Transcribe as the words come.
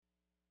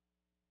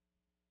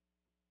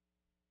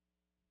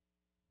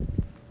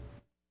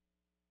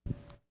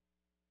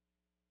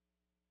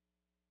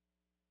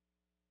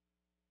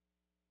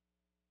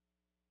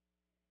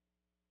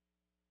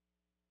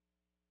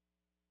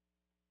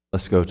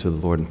Let's go to the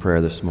Lord in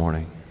prayer this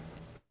morning.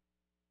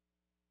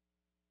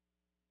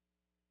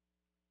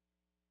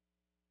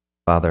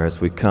 Father,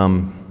 as we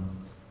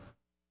come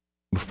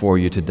before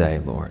you today,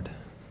 Lord,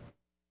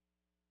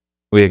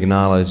 we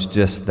acknowledge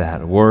just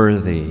that.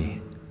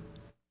 Worthy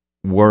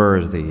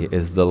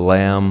is the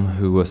Lamb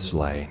who was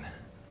slain.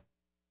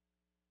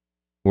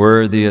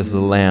 Worthy is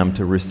the Lamb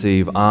to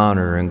receive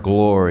honor and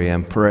glory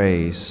and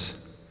praise.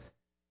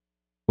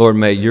 Lord,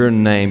 may your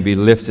name be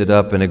lifted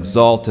up and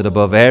exalted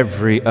above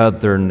every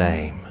other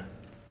name.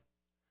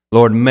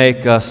 Lord,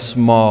 make us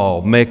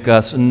small, make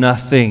us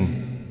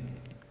nothing.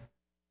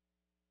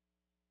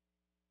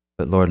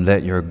 But Lord,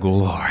 let your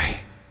glory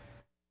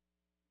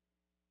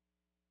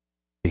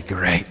be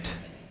great.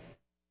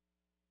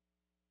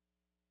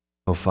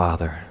 Oh,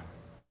 Father,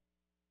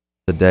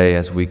 today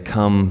as we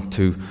come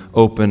to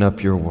open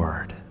up your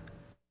word,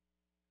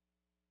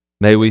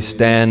 may we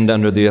stand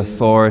under the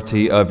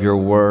authority of your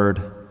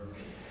word,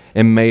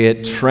 and may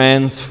it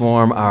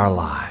transform our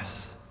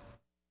lives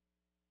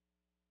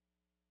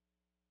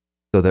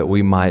so that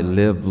we might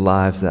live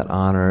lives that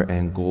honor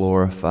and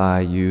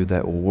glorify you,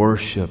 that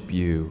worship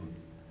you,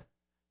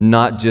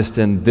 not just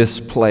in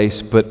this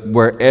place, but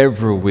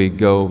wherever we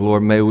go.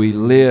 Lord, may we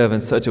live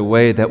in such a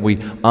way that we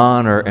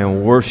honor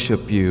and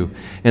worship you,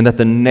 and that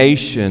the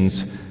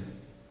nations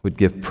would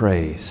give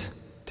praise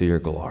to your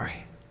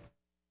glory.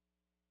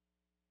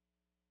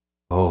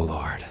 Oh,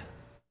 Lord,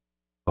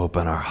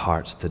 open our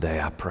hearts today,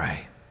 I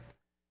pray.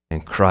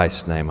 In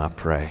Christ's name I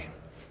pray.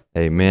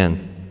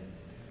 Amen.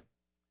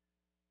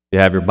 If you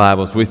have your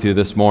Bibles with you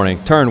this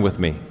morning, turn with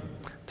me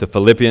to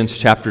Philippians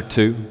chapter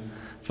 2.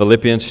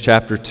 Philippians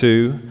chapter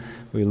 2.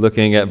 We're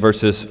looking at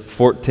verses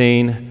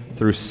 14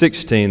 through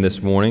 16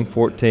 this morning.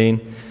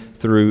 14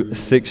 through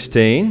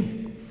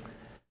 16.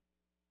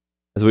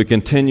 As we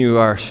continue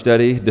our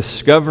study,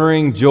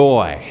 Discovering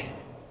Joy.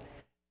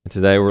 And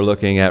today we're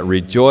looking at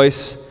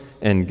rejoice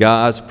in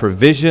God's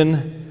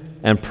provision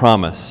and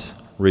promise.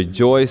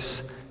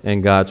 Rejoice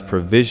in God's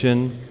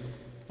provision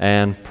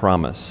and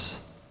promise.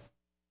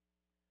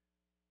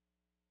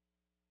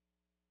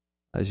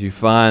 As you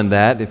find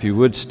that, if you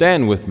would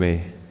stand with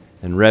me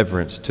in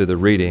reverence to the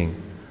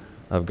reading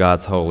of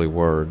God's holy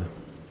word.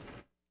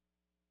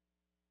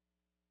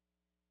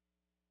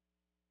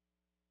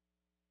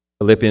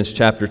 Philippians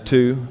chapter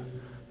 2,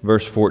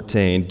 verse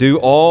 14. Do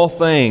all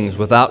things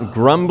without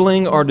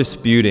grumbling or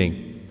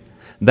disputing,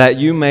 that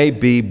you may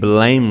be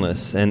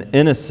blameless and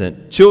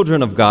innocent,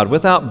 children of God,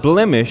 without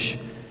blemish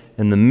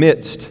in the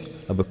midst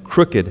of a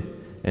crooked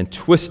and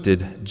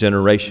twisted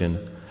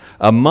generation,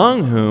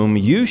 among whom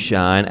you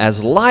shine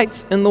as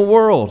lights in the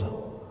world,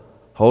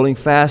 holding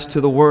fast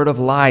to the word of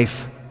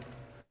life,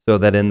 so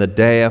that in the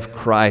day of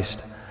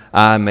Christ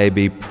I may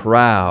be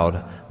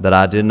proud that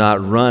I did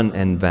not run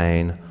in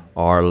vain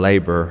or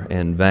labor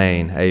in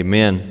vain.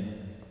 Amen.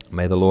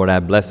 May the Lord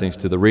add blessings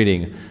to the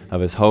reading of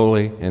His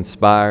holy,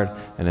 inspired,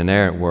 and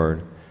inerrant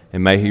word.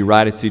 And may He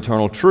write its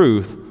eternal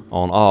truth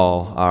on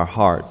all our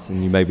hearts.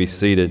 And you may be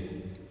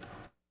seated.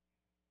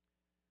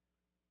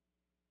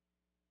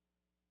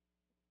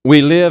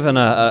 We live in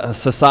a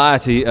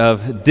society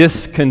of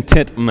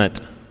discontentment.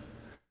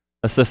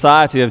 A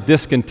society of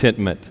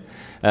discontentment.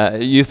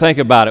 You think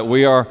about it,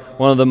 we are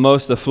one of the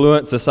most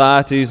affluent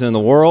societies in the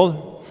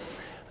world.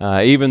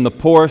 Even the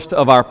poorest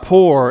of our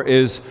poor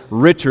is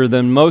richer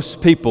than most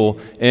people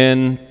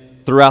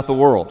throughout the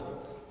world.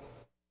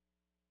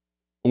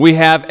 We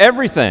have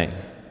everything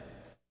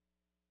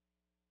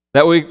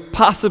that we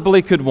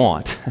possibly could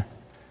want,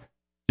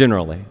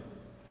 generally.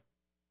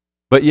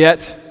 But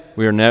yet,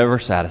 we are never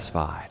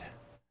satisfied.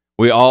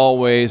 We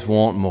always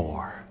want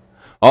more.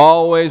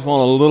 Always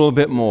want a little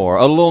bit more.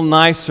 A little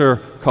nicer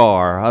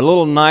car, a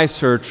little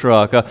nicer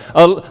truck,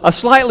 a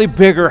slightly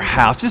bigger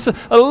house, just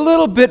a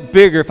little bit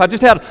bigger. If I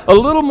just had a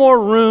little more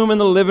room in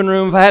the living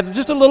room, if I had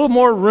just a little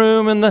more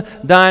room in the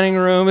dining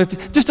room,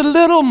 just a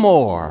little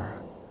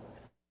more.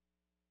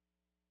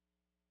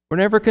 We're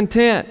never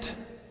content.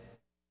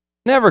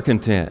 Never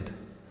content.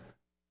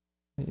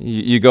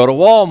 You go to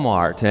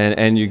Walmart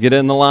and you get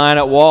in the line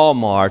at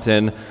Walmart,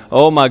 and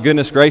oh my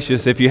goodness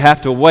gracious, if you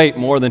have to wait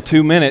more than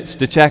 2 minutes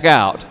to check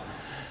out,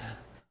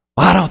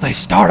 why don't they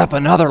start up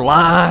another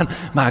line?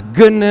 My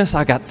goodness,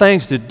 I got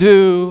things to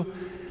do.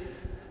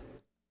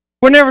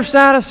 We're never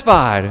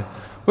satisfied.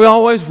 We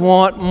always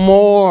want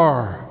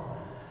more.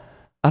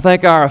 I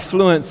think our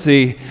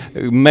affluency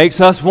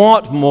makes us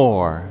want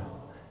more,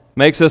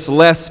 makes us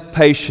less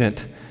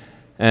patient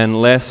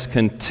and less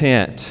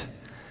content.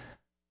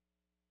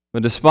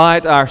 But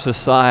despite our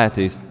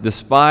societies,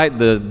 despite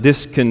the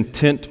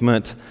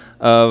discontentment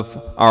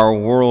of our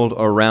world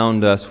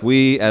around us,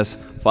 we as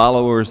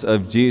followers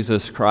of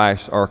Jesus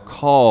Christ are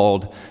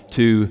called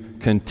to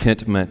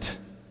contentment.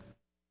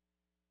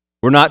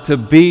 We're not to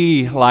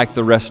be like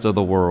the rest of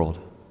the world,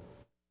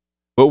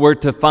 but we're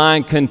to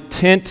find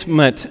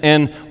contentment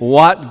in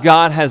what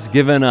God has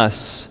given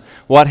us,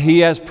 what He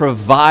has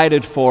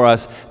provided for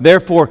us,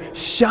 therefore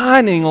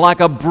shining like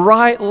a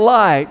bright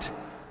light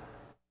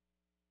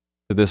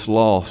to this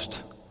lost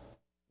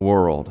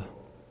world.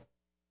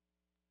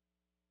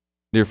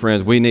 Dear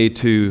friends, we need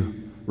to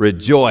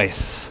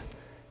rejoice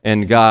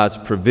in God's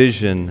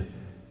provision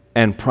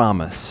and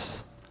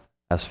promise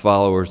as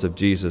followers of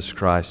Jesus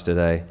Christ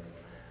today.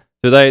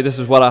 Today, this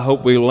is what I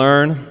hope we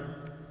learn.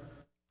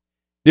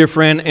 Dear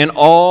friend, in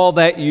all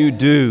that you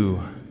do,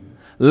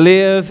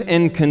 live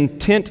in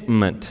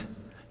contentment,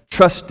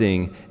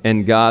 trusting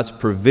in God's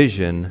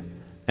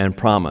provision and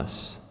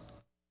promise.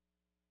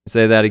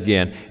 Say that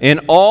again.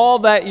 In all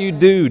that you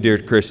do, dear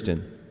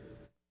Christian,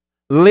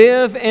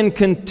 live in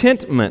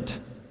contentment,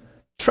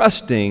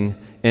 trusting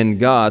in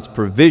God's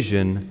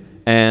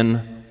provision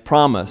and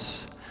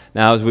promise.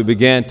 Now, as we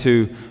began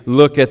to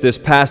look at this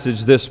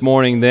passage this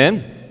morning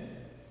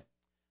then,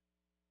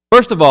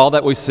 first of all,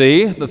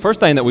 the first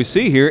thing that we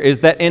see here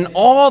is that in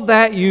all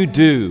that you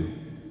do,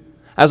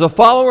 as a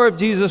follower of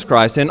Jesus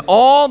Christ, in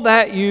all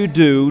that you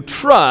do,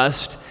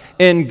 trust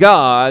in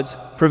God's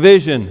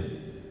provision.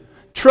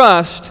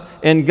 Trust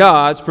in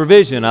God's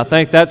provision. I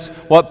think that's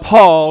what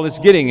Paul is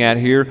getting at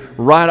here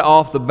right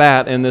off the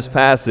bat in this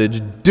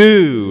passage.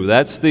 Do.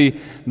 That's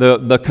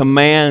the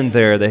command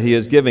there that he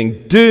is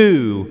giving.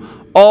 Do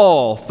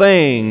all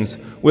things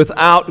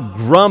without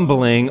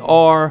grumbling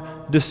or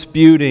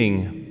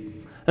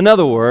disputing. In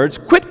other words,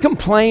 quit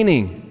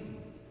complaining.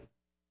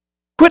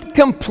 Quit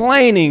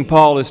complaining,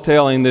 Paul is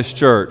telling this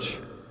church.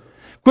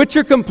 Quit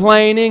your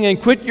complaining and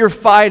quit your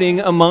fighting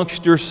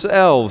amongst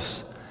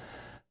yourselves.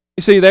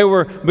 You see, they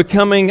were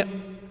becoming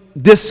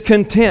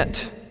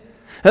discontent.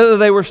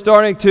 They were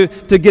starting to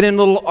get in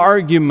little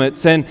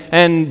arguments,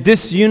 and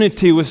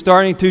disunity was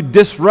starting to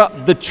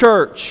disrupt the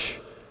church.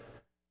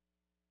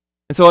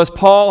 And so as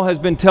Paul has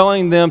been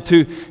telling them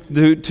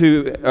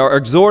or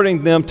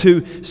exhorting them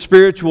to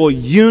spiritual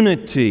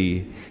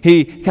unity,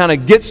 he kind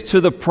of gets to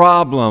the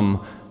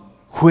problem.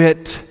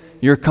 Quit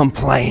your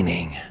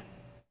complaining.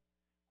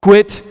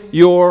 Quit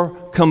your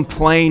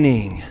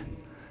complaining.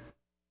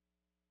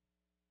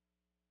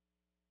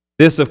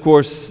 This, of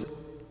course,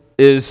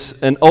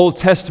 is an Old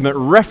Testament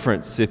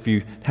reference, if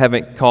you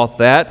haven't caught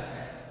that.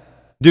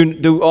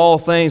 Do all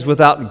things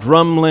without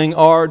grumbling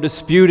or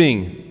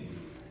disputing.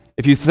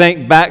 If you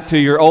think back to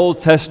your Old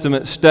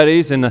Testament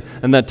studies in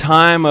the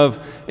time of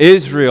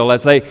Israel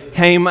as they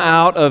came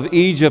out of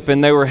Egypt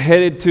and they were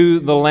headed to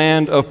the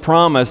land of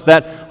promise,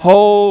 that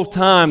whole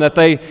time that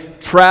they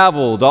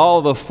traveled,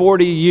 all the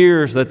 40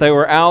 years that they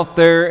were out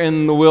there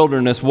in the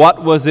wilderness,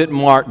 what was it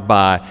marked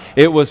by?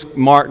 It was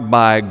marked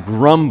by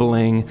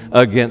grumbling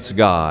against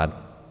God.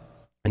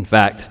 In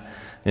fact,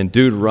 in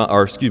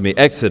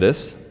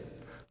Exodus,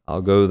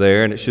 I'll go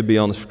there and it should be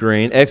on the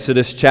screen.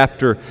 Exodus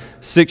chapter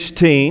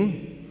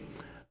 16.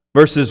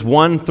 Verses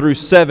 1 through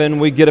 7,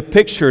 we get a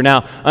picture.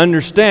 Now,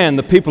 understand,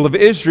 the people of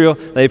Israel,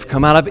 they've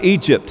come out of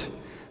Egypt.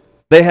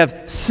 They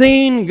have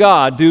seen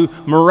God do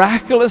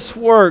miraculous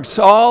works,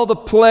 all the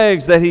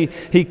plagues that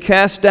He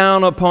cast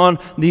down upon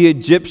the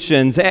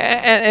Egyptians.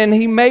 And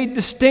He made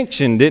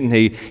distinction, didn't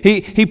He?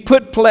 He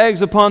put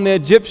plagues upon the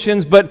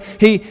Egyptians, but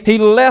He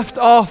left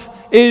off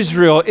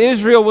Israel.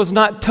 Israel was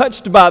not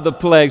touched by the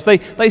plagues.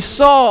 They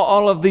saw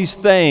all of these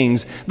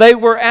things. They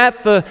were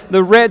at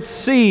the Red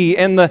Sea,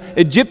 and the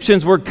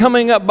Egyptians were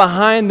coming up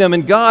behind them,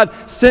 and God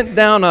sent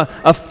down a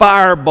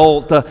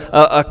firebolt,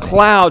 a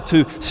cloud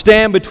to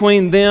stand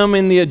between them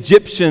and the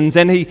Egyptians,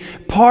 and He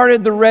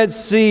parted the Red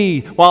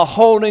Sea while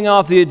holding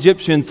off the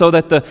Egyptians so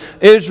that the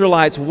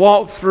Israelites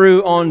walked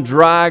through on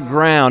dry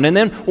ground. And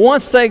then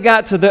once they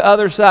got to the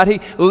other side,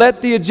 He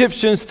let the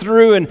Egyptians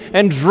through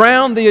and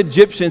drowned the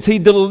Egyptians. He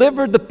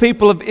delivered the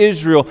people of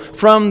Israel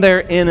from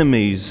their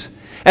enemies.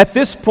 At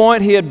this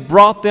point, He had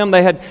brought them,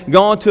 they had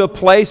gone to a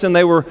place and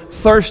they were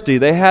thirsty.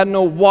 They had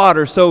no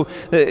water. So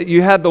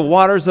you had the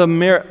waters of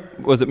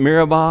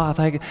Meribah, I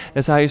think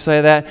is how you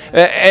say that.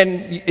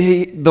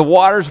 And the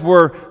waters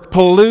were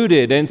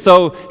polluted. And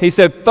so He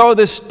said, throw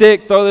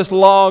this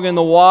log in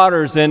the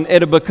waters and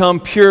it'll become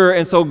pure.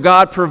 And so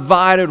God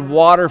provided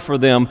water for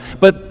them.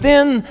 But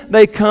then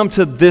they come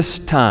to this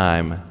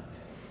time.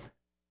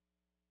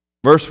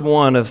 Verse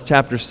 1 of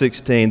chapter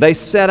 16, they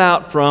set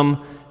out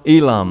from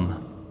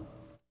Elam,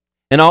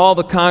 and all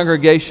the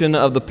congregation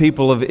of the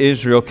people of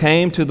Israel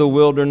came to the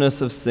wilderness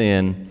of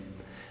Sin,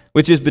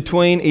 which is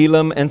between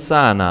Elam and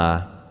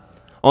Sinai,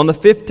 on the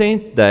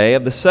 15th day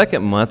of the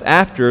second month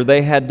after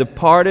they had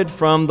departed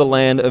from the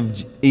land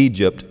of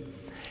Egypt.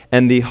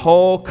 And the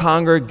whole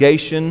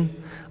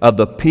congregation of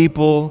the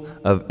people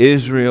of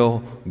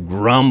Israel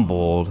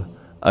grumbled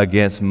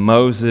against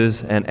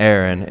Moses and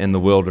Aaron in the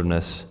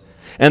wilderness.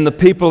 And the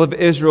people of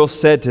Israel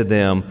said to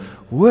them,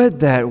 would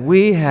that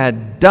we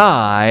had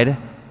died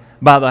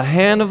by the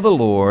hand of the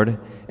Lord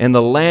in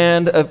the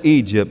land of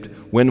Egypt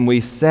when we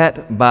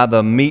sat by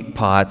the meat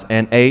pots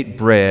and ate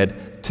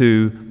bread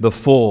to the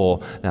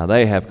full. Now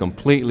they have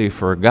completely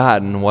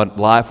forgotten what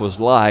life was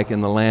like in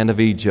the land of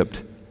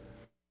Egypt.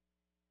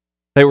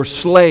 They were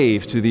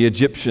slaves to the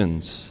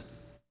Egyptians.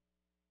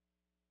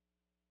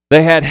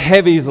 They had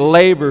heavy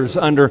labors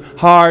under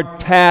hard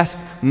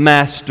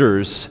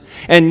taskmasters,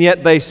 and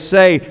yet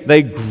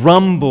they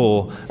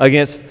grumble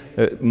against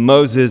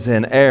Moses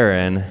and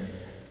Aaron,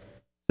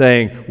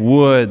 saying,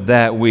 "Would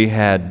that we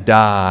had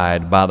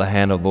died by the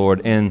hand of the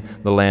Lord in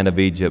the land of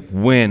Egypt,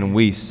 when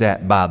we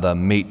sat by the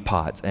meat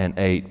pots and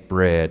ate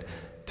bread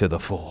to the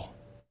full.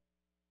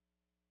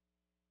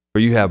 For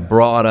you have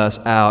brought us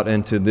out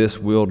into this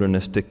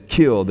wilderness to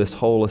kill this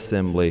whole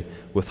assembly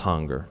with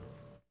hunger."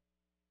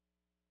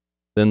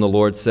 Then the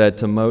Lord said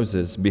to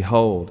Moses,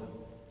 "Behold,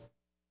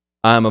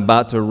 I am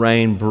about to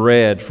rain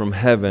bread from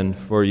heaven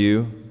for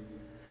you,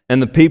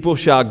 and the people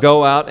shall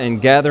go out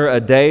and gather a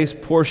day's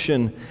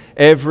portion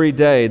every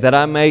day, that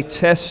I may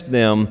test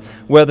them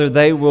whether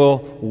they will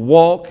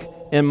walk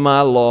in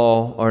my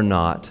law or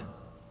not.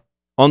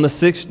 On the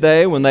 6th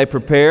day, when they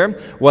prepare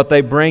what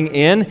they bring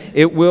in,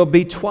 it will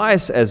be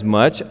twice as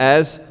much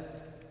as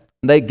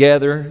they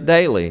gather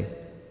daily."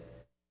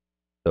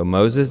 So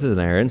Moses and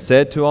Aaron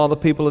said to all the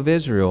people of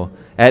Israel,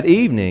 "At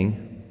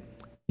evening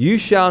you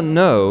shall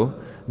know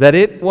that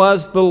it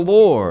was the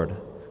Lord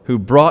who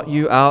brought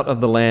you out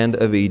of the land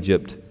of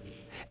Egypt.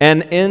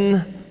 And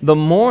in the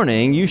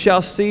morning you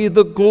shall see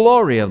the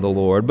glory of the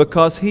Lord,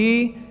 because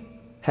He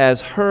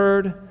has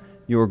heard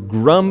your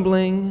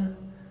grumbling,"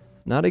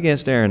 not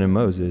against Aaron and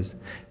Moses,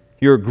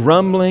 "your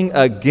grumbling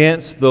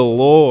against the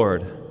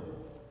Lord.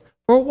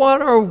 For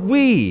what are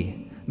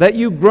we that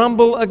you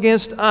grumble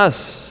against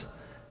us?"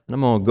 And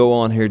I'm going to go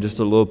on here just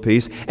a little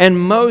piece. "And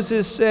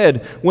Moses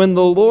said, when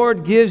the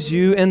Lord gives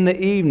you in the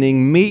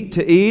evening meat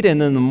to eat, and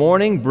in the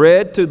morning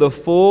bread to the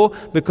full,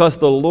 because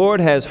the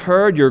Lord has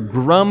heard your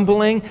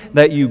grumbling,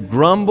 that you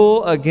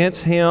grumble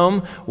against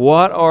Him,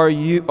 what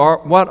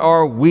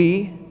are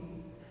we?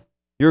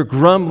 Your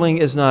grumbling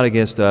is not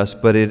against us,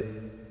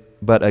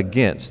 but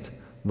against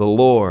the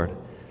Lord."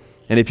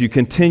 And if you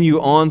continue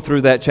on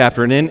through that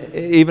chapter, and then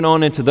even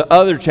on into the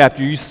other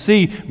chapter, you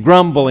see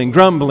grumbling.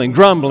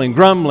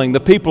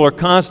 The people are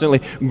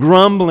constantly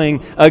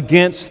grumbling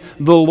against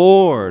the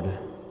Lord.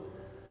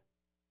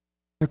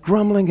 They're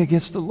grumbling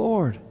against the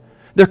Lord.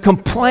 They're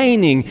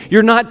complaining.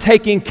 "You're not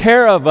taking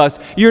care of us.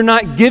 You're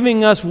not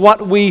giving us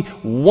what we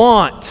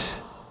want."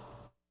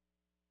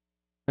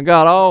 And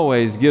God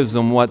always gives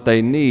them what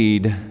they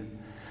need,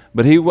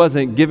 but He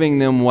wasn't giving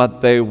them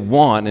what they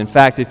want. In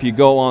fact, if you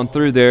go on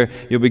through there,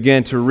 you'll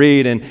begin to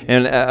read, and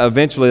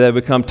eventually they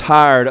become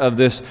tired of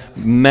this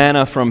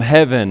manna from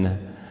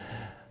heaven,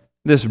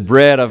 this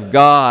bread of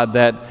God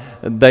that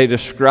they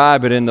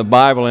describe it in the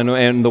Bible.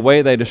 And the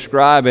way they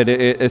describe it,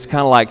 it's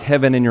kind of like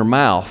heaven in your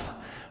mouth,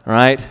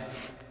 right?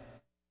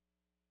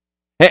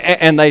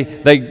 And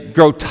they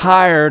grow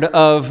tired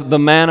of the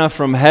manna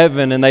from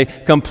heaven, and they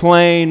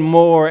complain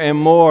more and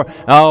more.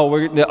 All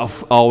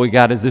we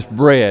got is this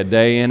bread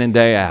day in and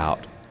day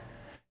out.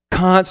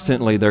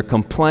 Constantly they're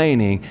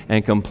complaining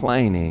and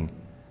complaining.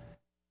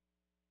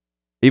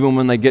 Even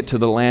when they get to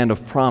the land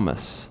of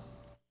promise,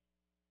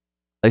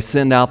 they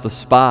send out the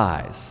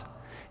spies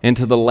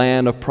into the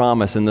land of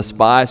promise, and the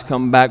spies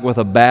come back with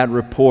a bad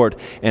report,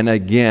 and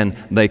again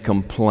they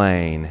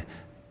complain.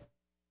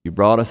 "You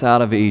brought us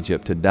out of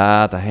Egypt to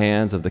die at the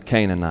hands of the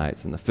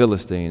Canaanites and the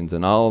Philistines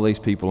and all these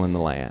people in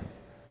the land."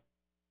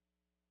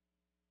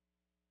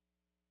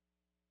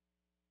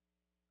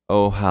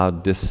 Oh, how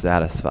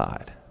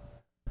dissatisfied,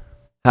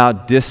 how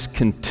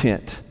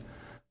discontent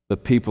the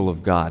people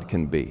of God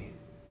can be.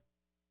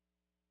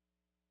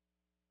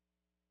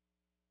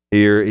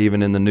 Here,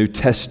 even in the New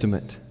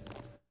Testament,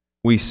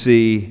 we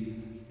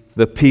see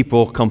the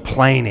people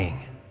complaining.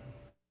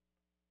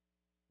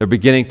 They're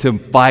beginning to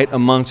fight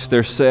amongst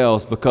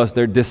themselves because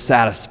they're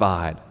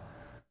dissatisfied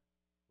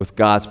with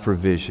God's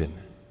provision.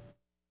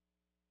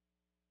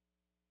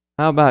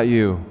 How about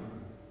you?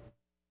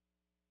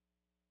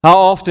 How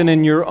often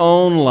in your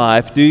own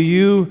life do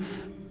you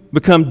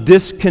become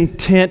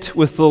discontent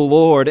with the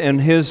Lord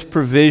and His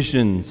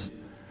provisions?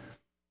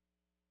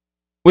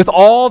 With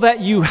all that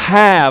you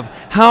have,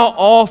 how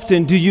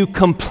often do you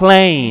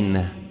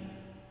complain?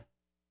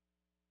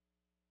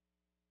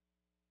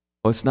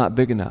 "Oh, it's not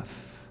big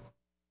enough.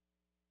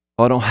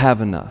 Oh, I don't have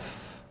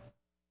enough.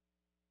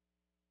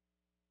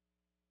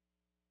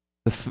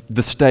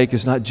 The steak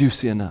is not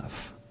juicy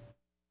enough."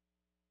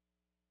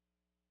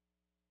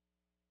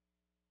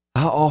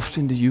 How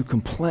often do you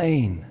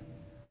complain?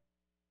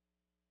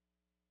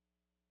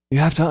 You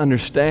have to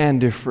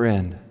understand, dear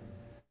friend,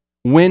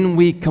 when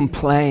we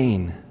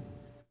complain,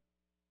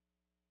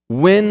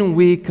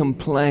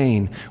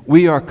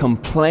 we are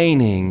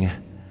complaining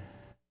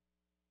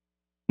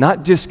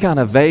not just kind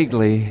of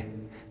vaguely,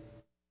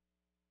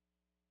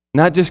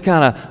 not just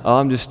kind of, "Oh,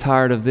 I'm just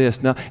tired of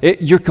this." No,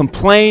 you're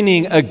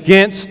complaining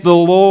against the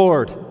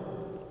Lord.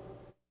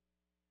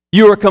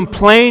 You are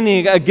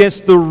complaining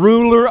against the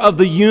ruler of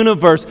the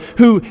universe,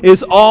 who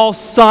is all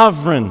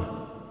sovereign.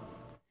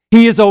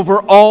 He is over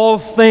all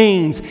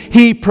things.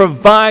 He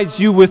provides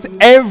you with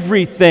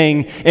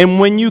everything. And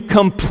when you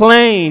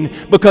complain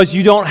because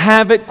you don't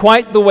have it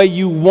quite the way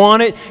you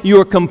want it,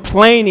 you are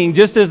complaining,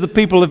 just as the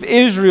people of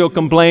Israel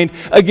complained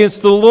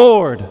against the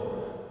Lord.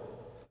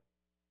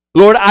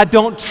 "Lord, I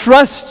don't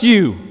trust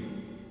you.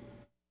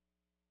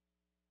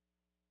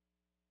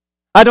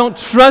 I don't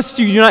trust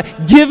you. You're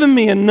not giving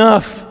me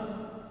enough."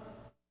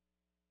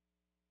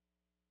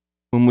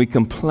 when we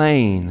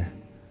complain,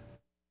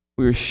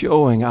 we're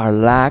showing our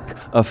lack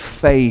of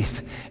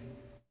faith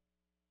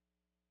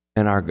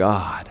in our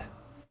God.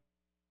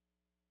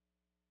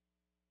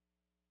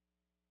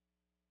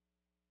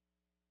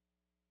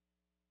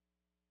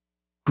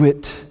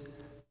 Quit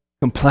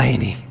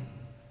complaining.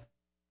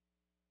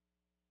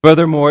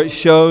 Furthermore, it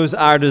shows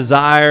our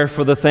desire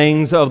for the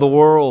things of the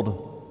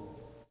world.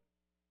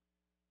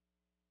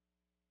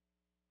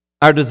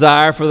 Our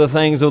desire for the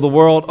things of the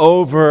world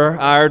over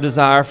our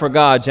desire for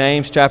God.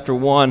 James chapter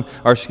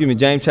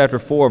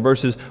 4,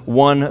 verses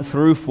 1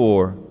 through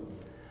 4.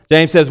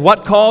 James says,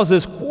 "What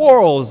causes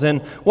quarrels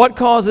and what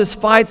causes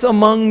fights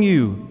among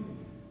you?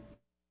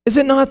 Is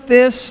it not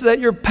this, that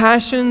your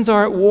passions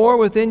are at war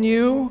within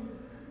you?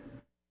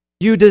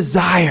 You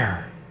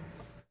desire,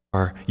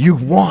 or you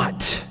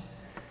want,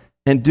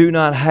 and do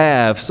not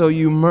have, so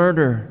you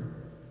murder.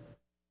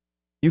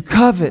 You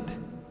covet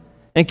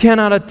and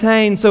cannot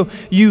attain, so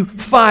you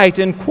fight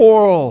and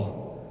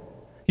quarrel.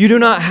 You do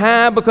not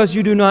have because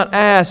you do not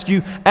ask.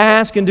 You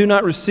ask and do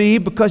not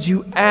receive because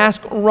you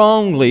ask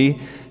wrongly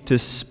to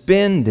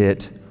spend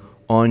it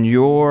on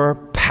your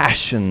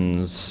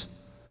passions.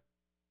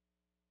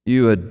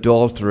 You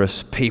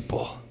adulterous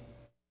people.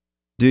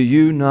 Do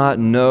you not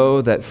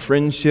know that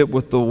friendship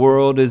with the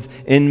world is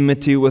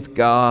enmity with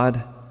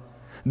God?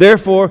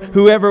 Therefore,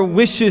 whoever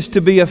wishes to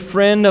be a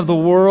friend of the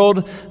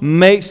world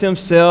makes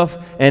himself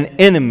an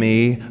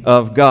enemy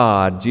of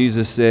God."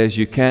 Jesus says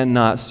you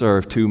cannot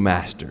serve two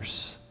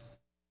masters.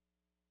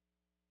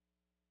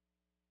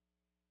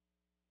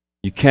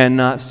 You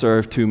cannot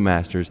serve two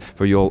masters,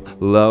 for you'll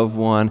love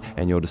one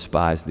and you'll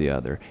despise the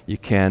other. You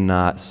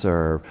cannot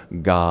serve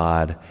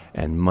God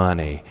and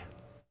money.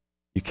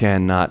 You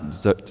cannot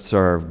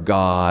serve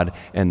God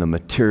and the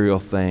material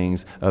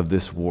things of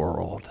this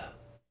world.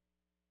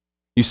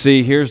 You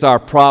see, here's our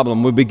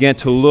problem. We begin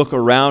to look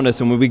around us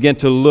and we begin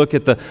to look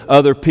at the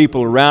other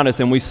people around us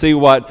and we see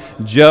what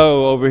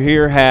Joe over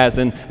here has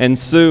and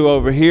Sue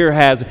over here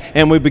has,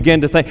 and we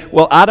begin to think,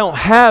 well, I don't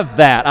have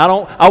that.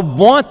 I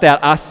want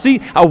that.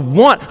 I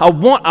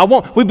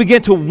want. We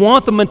begin to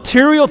want the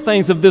material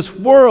things of this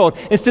world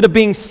instead of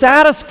being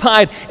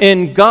satisfied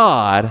in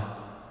God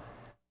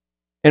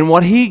and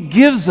what He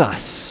gives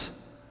us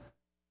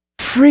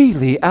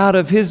freely out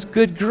of His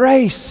good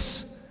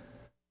grace.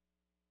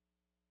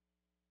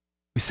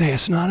 We say,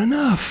 it's not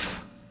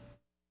enough.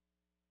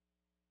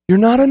 You're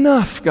not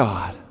enough,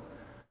 God.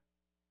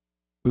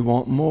 We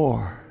want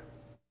more.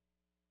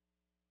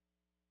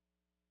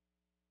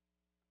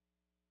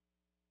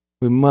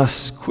 We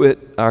must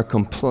quit our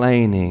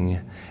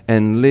complaining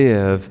and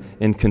live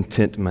in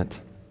contentment.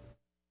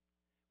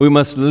 We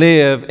must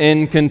live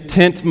in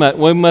contentment.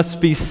 We must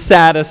be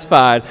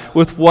satisfied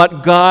with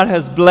what God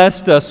has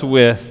blessed us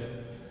with.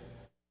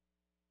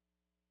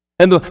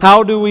 And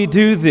how do we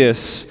do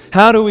this?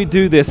 How do we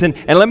do this? And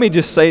let me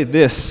just say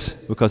this,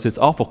 because it's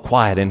awful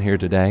quiet in here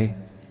today.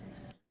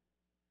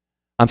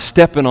 I'm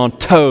stepping on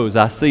toes.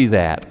 I see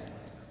that.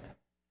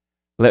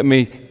 Let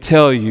me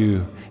tell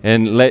you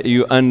and let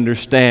you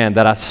understand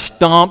that I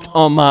stomped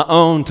on my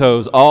own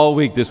toes all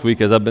week this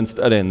week as I've been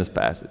studying this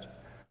passage.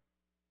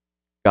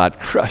 God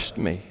crushed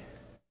me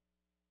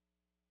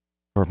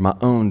for my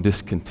own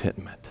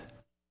discontentment.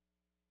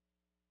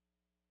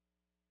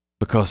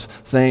 Because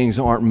things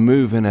aren't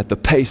moving at the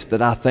pace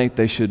that I think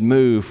they should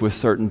move with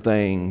certain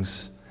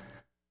things.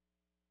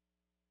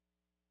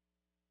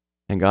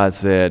 And God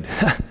said,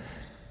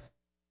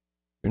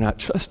 you're not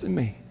trusting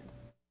me.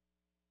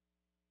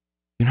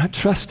 You're not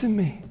trusting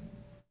me.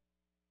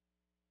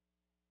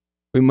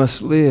 We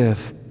must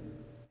live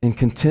in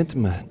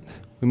contentment.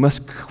 We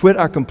must quit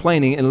our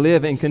complaining and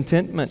live in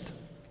contentment.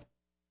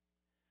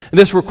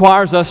 This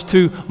requires us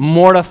to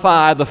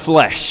mortify the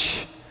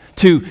flesh,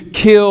 to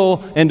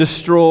kill and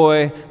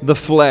destroy the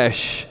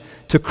flesh,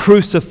 to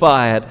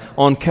crucify it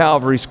on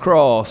Calvary's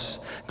cross.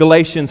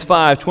 Galatians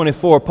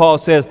 5:24, Paul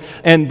says,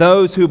 "And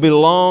those who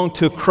belong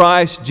to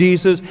Christ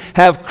Jesus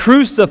have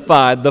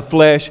crucified the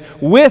flesh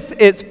with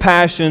its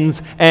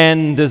passions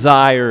and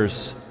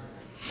desires."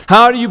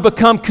 How do you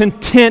become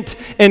content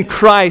in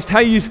Christ?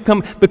 How do you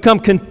become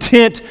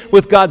content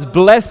with God's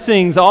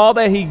blessings, all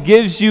that He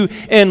gives you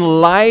in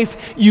life?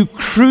 You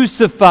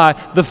crucify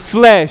the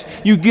flesh.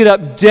 You get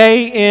up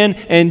day in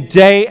and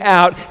day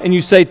out and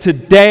you say,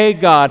 "Today,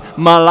 God,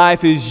 my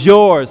life is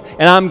yours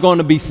and I'm going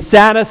to be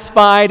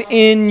satisfied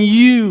in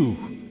you.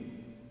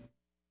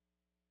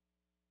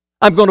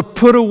 I'm going to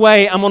put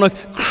away, I'm going to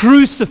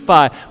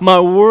crucify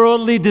my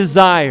worldly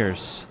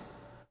desires,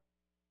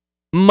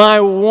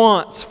 my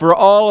wants for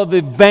all of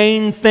the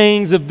vain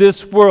things of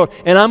this world,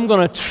 and I'm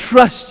going to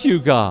trust you,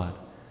 God,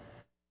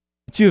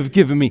 that you have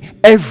given me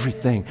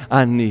everything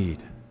I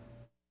need."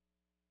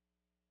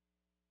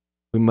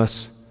 We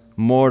must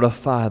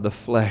mortify the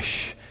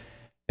flesh,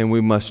 and we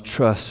must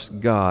trust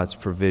God's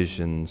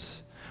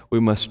provisions. We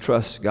must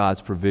trust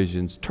God's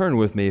provisions. Turn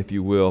with me, if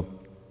you will,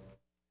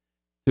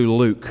 to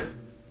Luke.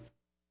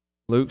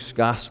 Luke's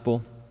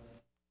Gospel,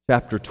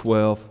 chapter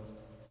 12.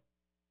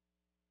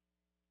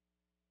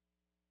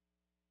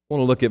 I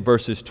want to look at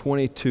verses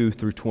 22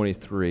 through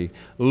 23.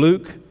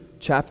 Luke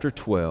chapter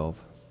 12.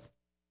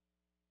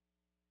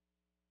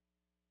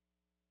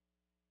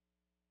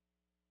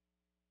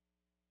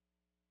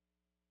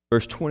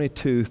 Verse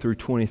 22 through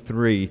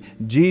 23,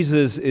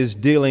 Jesus is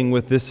dealing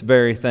with this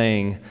very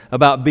thing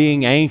about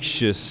being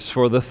anxious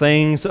for the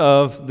things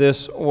of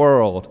this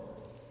world.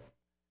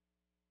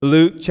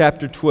 Luke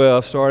chapter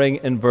 12, starting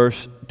in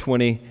verse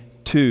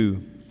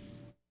 22.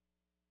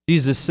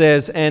 Jesus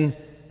says, "And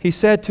he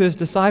said to his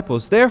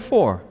disciples,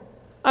 'Therefore,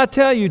 I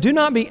tell you, do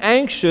not be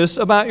anxious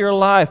about your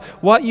life,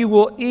 what you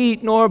will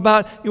eat, nor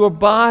about your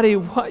body,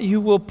 what you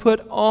will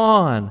put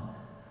on.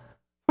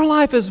 For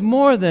life is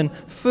more than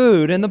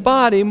food, and the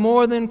body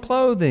more than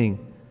clothing.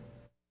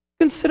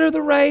 Consider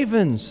the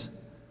ravens.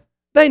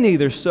 They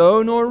neither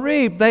sow nor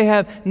reap. They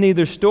have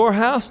neither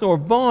storehouse nor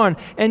barn,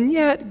 and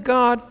yet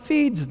God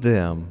feeds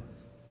them.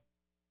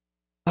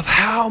 Of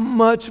how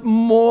much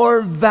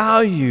more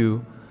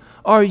value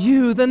are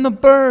you than the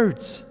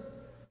birds?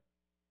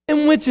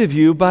 And which of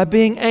you, by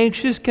being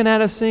anxious, can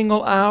add a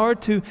single hour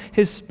to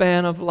his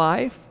span of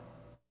life?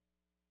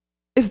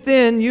 If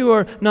then you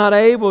are not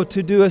able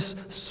to do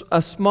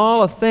a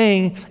small a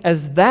thing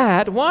as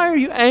that, why are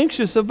you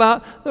anxious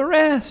about the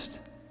rest?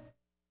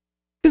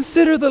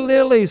 Consider the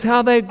lilies,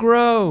 how they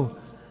grow.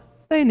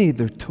 They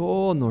neither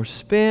toil nor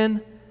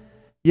spin.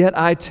 Yet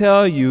I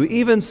tell you,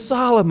 even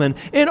Solomon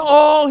in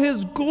all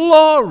his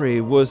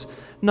glory was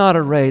not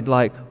arrayed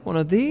like one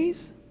of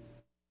these.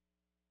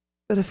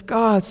 But if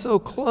God so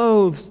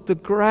clothes the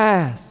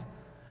grass,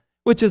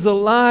 which is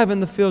alive in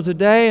the field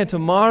today and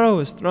tomorrow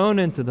is thrown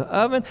into the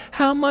oven,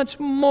 how much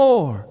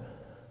more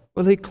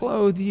will He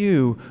clothe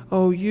you,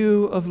 O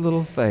you of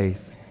little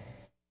faith?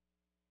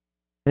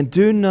 And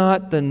do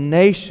not the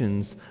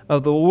nations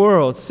of the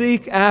world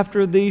seek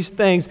after these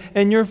things,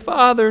 and your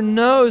Father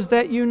knows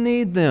that you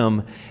need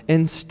them.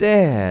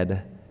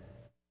 Instead,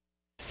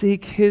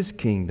 seek His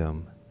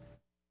kingdom,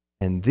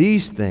 and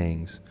these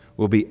things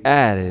will be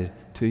added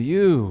to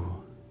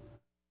you.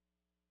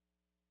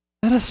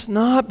 Let us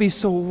not be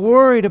so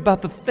worried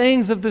about the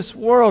things of this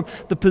world,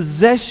 the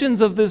possessions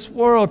of this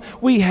world.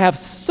 We have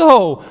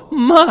so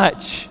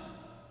much.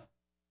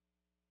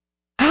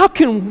 How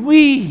can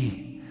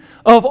we,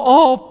 of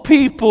all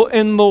people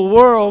in the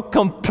world,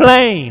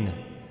 complain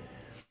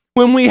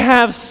when we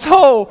have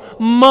so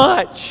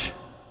much?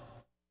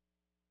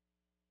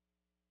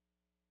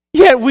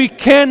 Yet we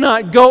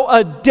cannot go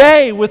a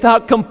day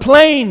without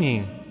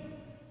complaining.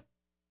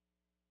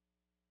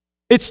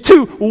 It's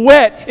too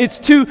wet, it's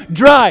too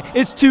dry,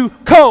 it's too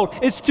cold,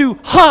 it's too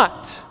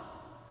hot.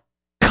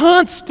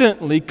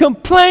 Constantly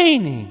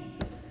complaining.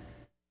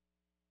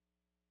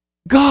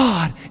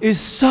 God is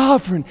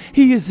sovereign.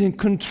 He is in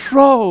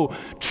control.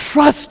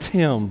 Trust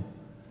Him.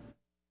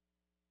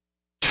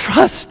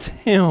 Trust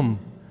Him.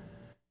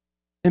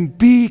 And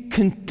be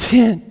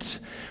content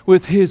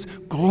with His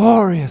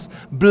glorious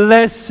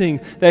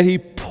blessing that He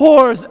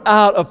pours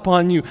out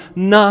upon you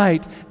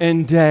night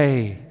and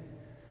day.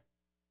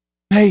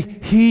 May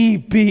He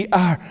be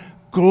our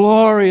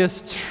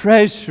glorious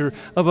treasure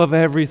above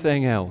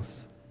everything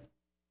else.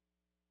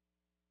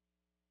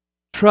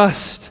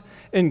 Trust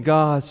in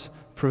God's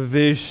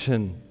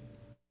provision.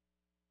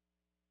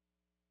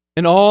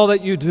 In all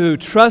that you do,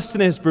 trust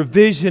in His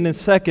provision. And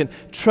second,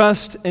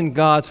 trust in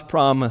God's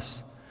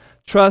promise.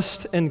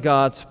 Trust in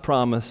God's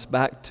promise.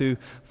 Back to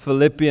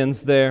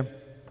Philippians there.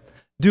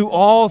 Do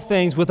all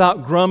things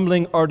without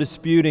grumbling or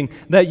disputing,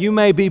 that you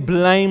may be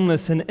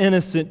blameless and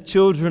innocent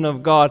children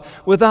of God,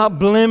 without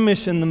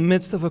blemish in the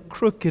midst of a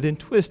crooked and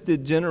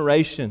twisted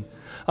generation,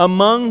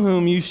 among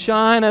whom you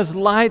shine as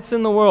lights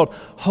in the world,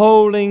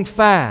 holding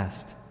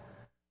fast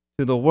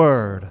to the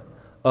word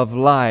of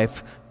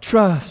life.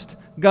 Trust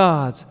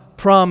God's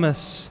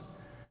promise.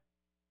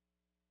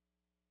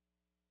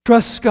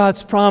 Trust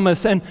God's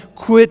promise and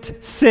quit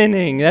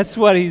sinning. That's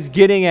what he's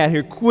getting at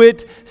here.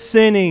 Quit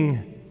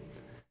sinning.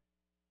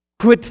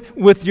 Quit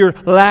with your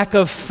lack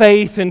of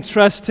faith and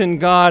trust in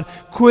God.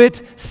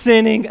 Quit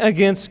sinning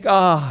against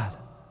God.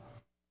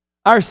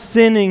 Our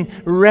sinning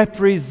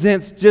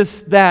represents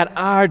just that,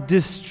 our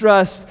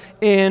distrust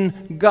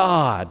in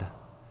God.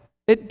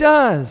 It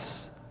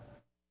does.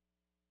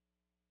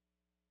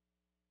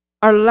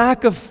 Our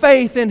lack of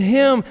faith in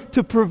Him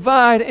to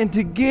provide and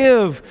to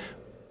give.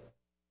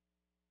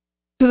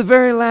 To the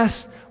very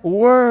last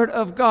word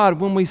of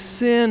God, when we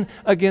sin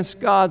against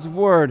God's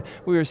word,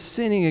 we are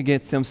sinning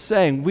against Him,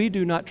 saying, we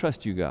do not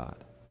trust you, God.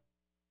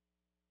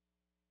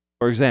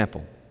 For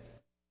example,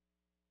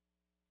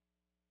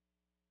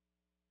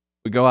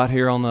 we go out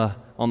here on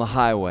the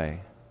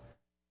highway,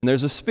 and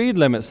there's a speed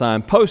limit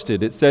sign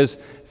posted. It says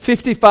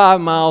 55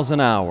 miles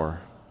an hour.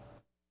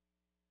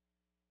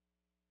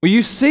 Well,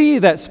 you see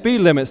that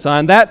speed limit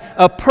sign, that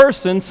a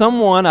person,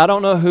 someone, I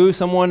don't know who,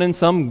 someone in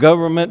some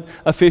government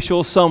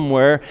official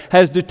somewhere,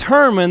 has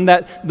determined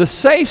that the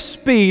safe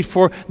speed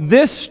for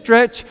this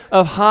stretch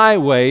of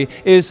highway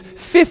is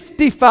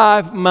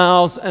 55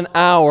 miles an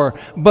hour.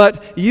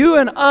 But you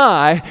and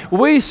I,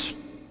 we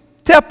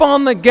step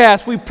on the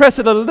gas. We press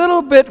it a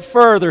little bit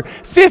further.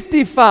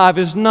 55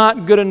 is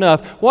not good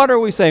enough. What are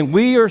we saying?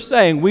 We are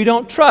saying we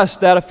don't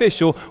trust that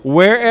official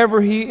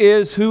wherever he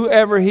is,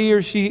 whoever he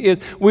or she is.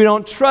 We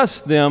don't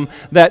trust them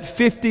that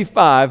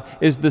 55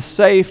 is the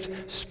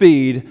safe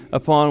speed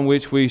upon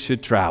which we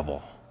should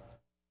travel.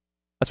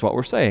 That's what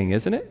we're saying,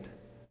 isn't it?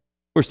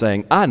 We're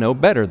saying, I know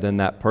better than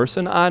that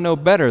person. I know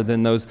better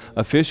than those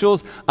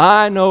officials.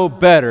 I know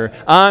better.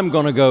 I'm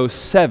going to go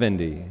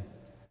 70.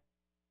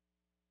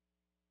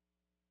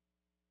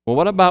 Well,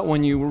 what about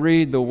when you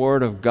read the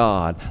Word of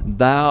God?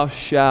 Thou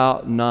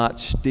shalt not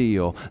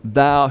steal.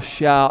 Thou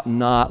shalt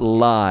not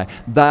lie.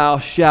 Thou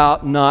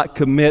shalt not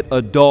commit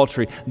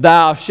adultery.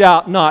 Thou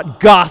shalt not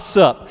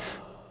gossip.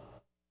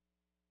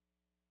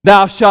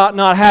 Thou shalt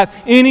not have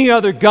any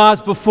other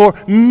gods before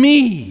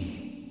me.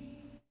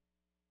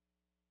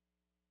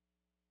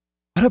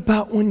 What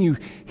about when you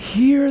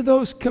hear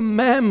those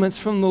commandments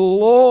from the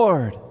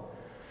Lord,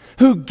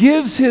 who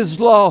gives His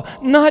law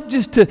not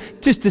just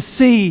to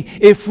see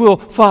if we'll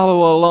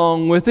follow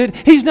along with it?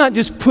 He's not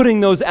just putting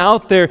those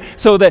out there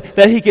so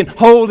that He can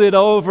hold it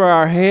over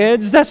our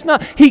heads. That's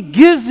not. He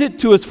gives it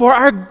to us for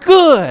our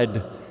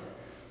good.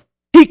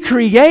 He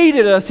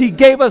created us. He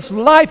gave us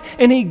life,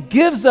 and He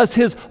gives us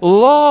His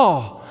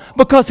law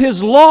because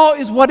His law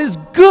is what is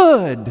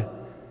good.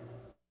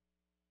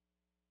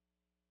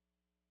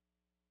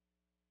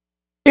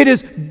 It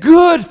is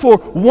good for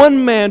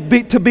one man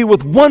to be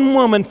with one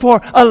woman for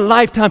a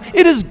lifetime.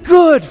 It is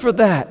good for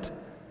that.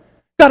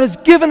 God has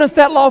given us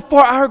that law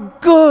for our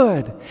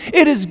good.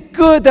 It is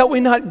good that we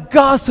not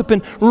gossip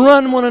and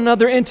run one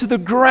another into the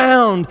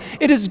ground.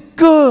 It is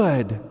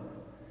good.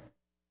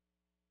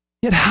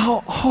 Yet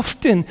how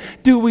often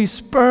do we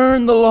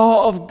spurn the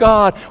law of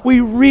God? We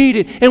read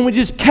it and we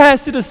just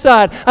cast it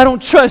aside. I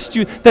don't trust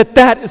you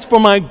that is for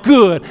my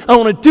good. I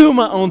want to do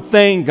my own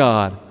thing,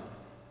 God.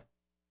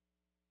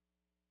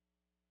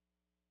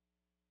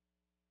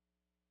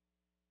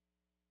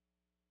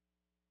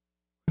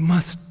 We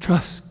must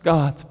trust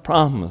God's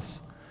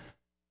promise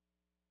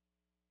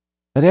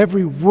that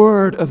every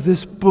word of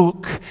this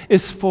book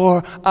is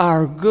for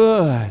our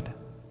good.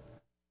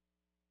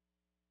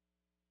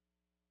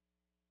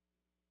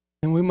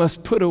 And we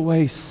must put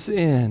away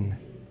sin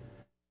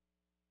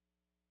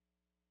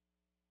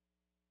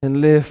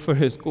and live for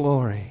His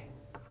glory.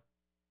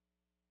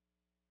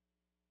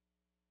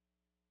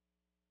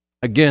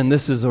 Again,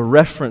 this is a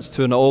reference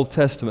to an Old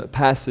Testament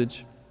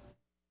passage.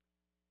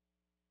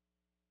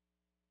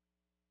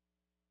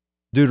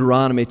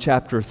 Deuteronomy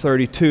chapter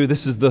 32.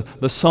 This is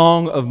the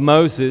song of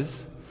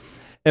Moses.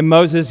 And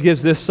Moses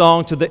gives this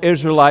song to the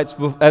Israelites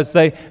as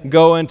they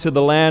go into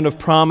the land of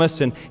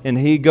promise and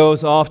he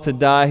goes off to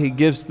die. He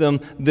gives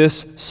them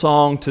this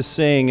song to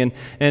sing. And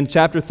in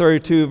chapter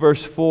 32,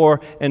 verse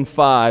 4 and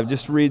 5,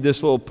 just read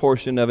this little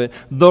portion of it.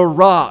 The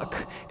rock,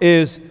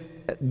 His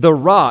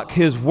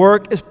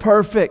work is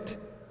perfect,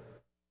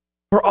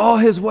 for all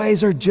His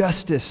ways are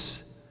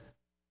justice.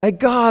 A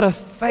God of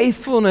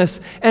faithfulness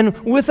and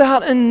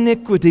without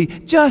iniquity,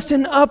 just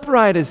and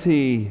upright is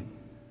He.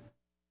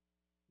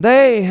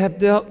 They have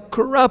dealt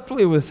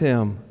corruptly with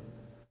Him.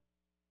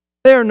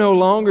 They are no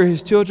longer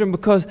His children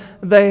because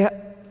they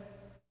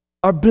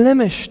are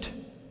blemished.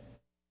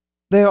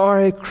 They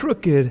are a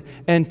crooked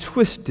and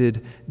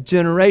twisted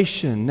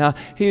generation. Now,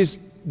 He's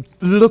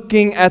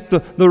looking at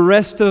the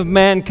rest of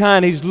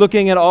mankind. He's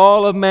looking at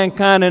all of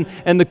mankind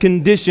and the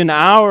condition,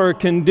 our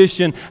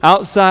condition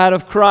outside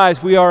of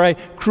Christ. We are a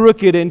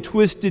crooked and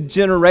twisted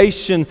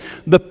generation,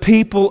 the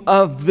people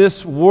of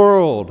this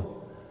world.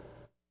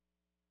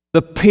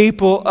 The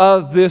people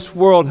of this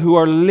world who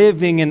are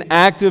living in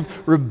active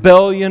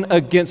rebellion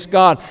against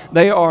God.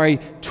 They are a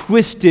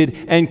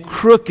twisted and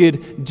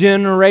crooked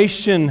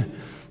generation.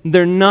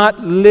 They're not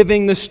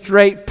living the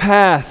straight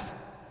path.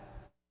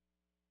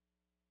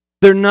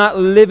 They're not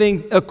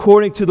living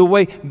according to the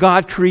way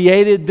God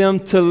created them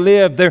to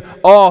live. They're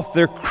off,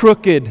 they're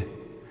crooked,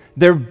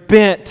 they're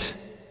bent.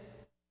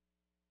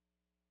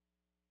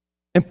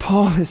 And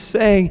Paul is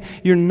saying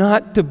you're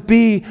not to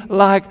be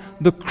like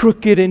the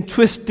crooked and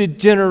twisted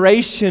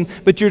generation,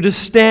 but you're to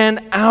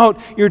stand out.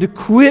 You're to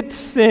quit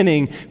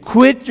sinning,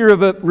 quit your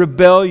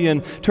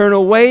rebellion, turn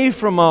away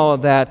from all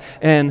of that,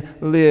 and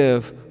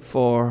live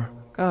for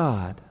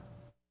God.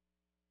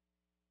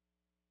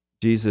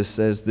 Jesus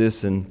says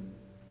this in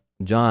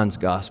John's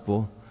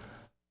Gospel.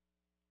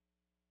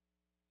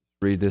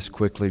 Read this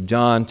quickly.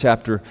 John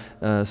chapter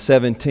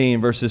 17,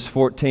 verses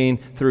 14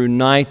 through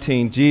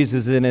 19.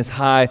 Jesus in His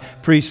high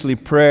priestly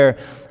prayer.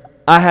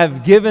 I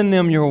have given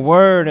them your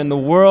word, and the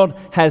world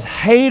has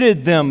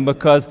hated them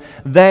because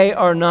they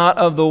are not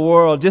of the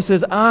world, just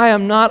as I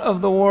am not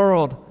of the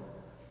world.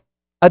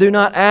 I do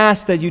not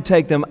ask that you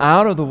take them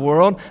out of the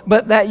world,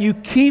 but that you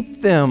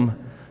keep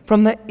them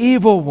from the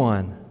evil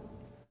one.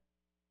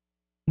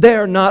 They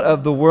are not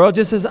of the world,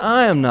 just as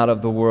I am not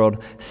of the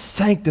world.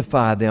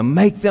 Sanctify them,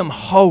 make them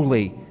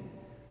holy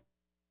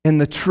in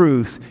the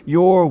truth.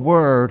 Your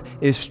word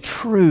is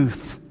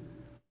truth.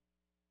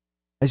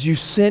 As you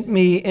sent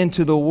me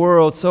into the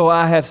world, so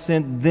I have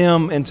sent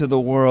them into the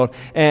world.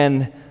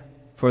 And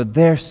for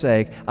their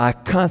sake, I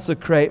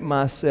consecrate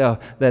myself,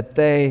 that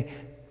they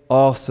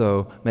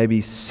also may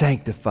be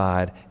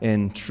sanctified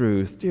in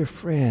truth. Dear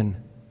friend,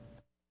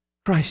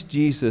 Christ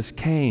Jesus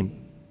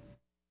came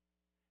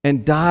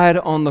and died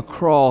on the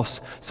cross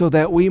so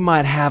that we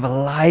might have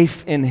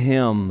life in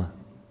Him.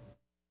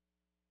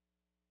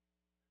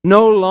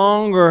 No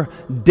longer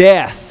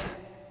death.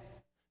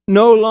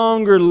 No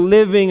longer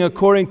living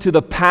according to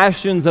the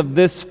passions of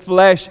this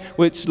flesh,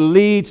 which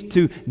leads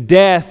to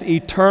death,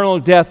 eternal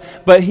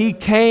death. But He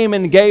came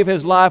and gave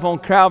His life on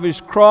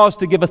Calvary's cross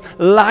to give us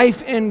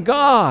life in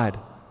God,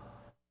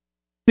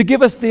 to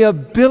give us the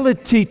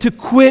ability to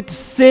quit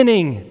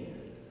sinning,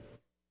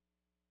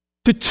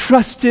 to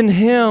trust in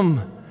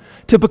Him,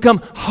 to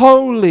become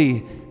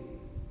holy.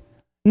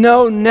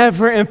 No,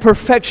 never in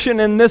perfection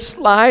in this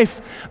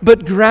life,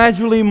 but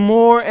gradually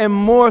more and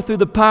more through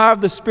the power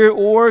of the Spirit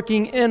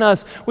working in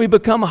us, we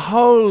become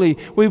holy.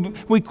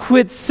 We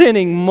quit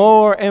sinning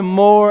more and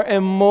more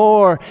and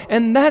more.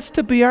 And that's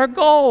to be our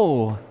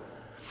goal.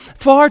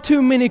 Far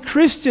too many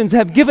Christians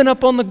have given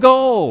up on the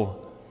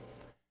goal.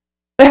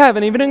 They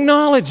haven't even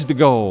acknowledged the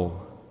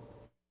goal.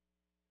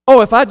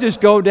 Oh, if I just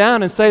go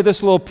down and say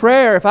this little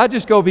prayer, if I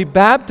just go be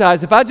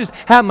baptized, if I just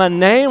have my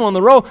name on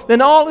the roll,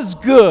 then all is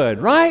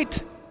good, right?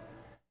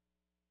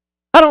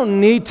 I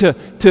don't need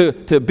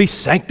to be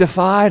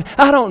sanctified.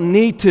 I don't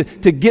need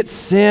to get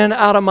sin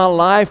out of my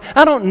life.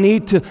 I don't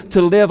need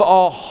to live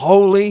all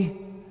holy.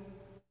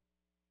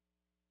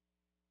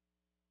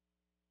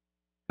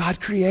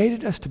 God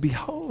created us to be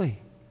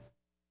holy.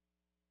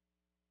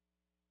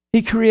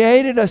 He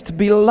created us to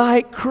be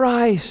like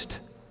Christ.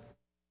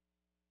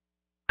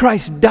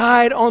 Christ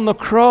died on the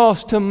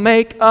cross to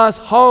make us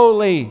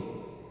holy.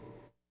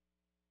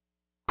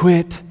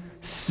 Quit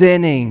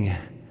sinning.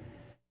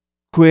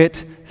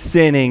 Quit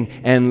sinning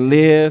and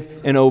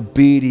live in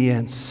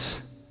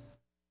obedience,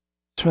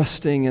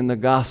 trusting in the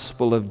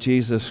gospel of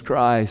Jesus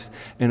Christ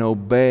and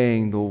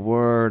obeying the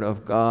Word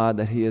of God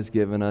that He has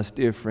given us.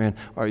 Dear friend,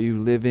 are you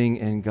living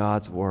in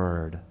God's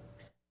Word?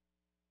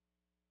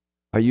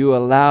 Are you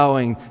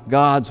allowing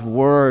God's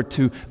Word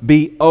to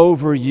be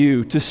over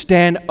you, to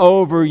stand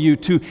over you,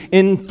 to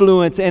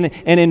influence and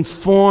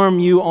inform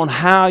you on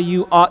how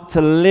you ought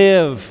to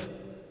live?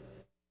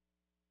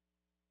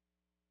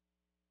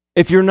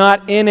 If you're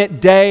not in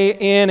it day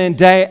in and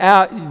day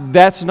out,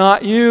 that's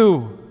not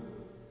you.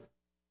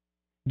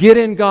 Get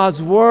in God's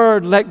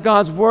Word. Let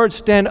God's Word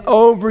stand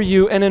over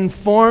you and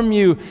inform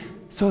you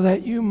so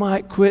that you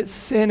might quit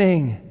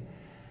sinning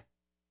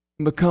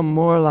and become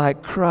more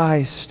like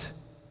Christ.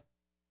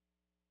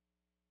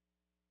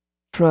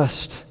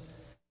 Trust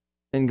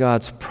in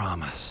God's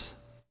promise.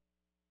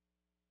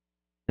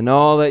 In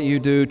all that you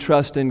do,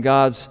 trust in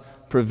God's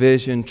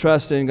provision,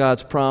 trust in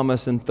God's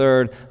promise, and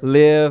third,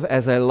 live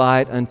as a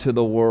light unto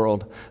the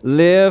world.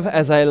 Live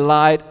as a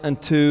light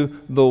unto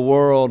the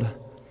world.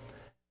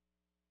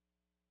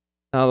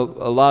 Now,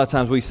 a lot of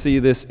times we see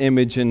this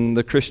image in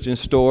the Christian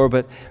store,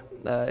 but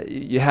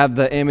you have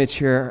the image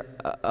here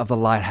of the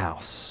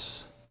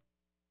lighthouse.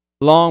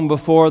 Long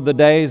before the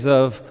days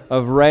of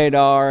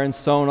radar and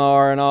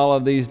sonar and all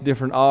of these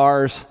different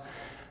R's,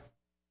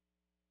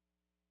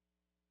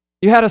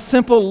 you had a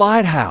simple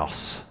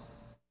lighthouse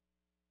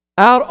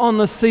out on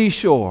the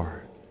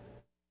seashore,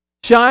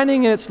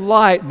 shining its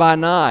light by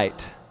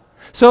night,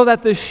 so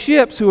that the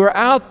ships who were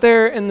out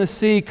there in the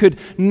sea could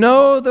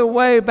know the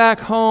way back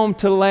home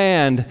to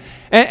land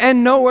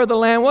and know where the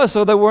land was,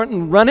 so they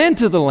wouldn't run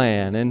into the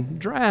land and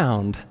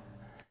drowned.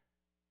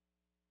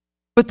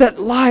 But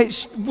that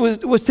light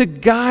was to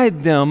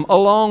guide them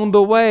along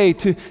the way,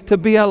 to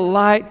be a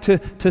light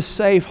to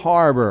safe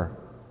harbor.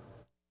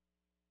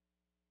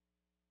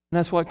 And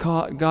that's what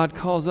God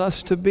calls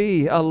us to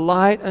be, a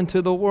light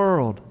unto the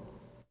world.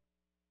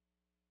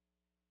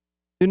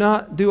 Do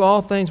not do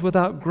all things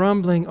without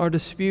grumbling or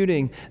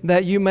disputing,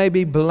 that you may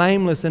be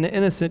blameless and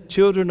innocent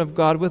children of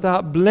God,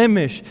 without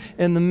blemish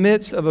in the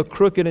midst of a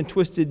crooked and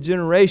twisted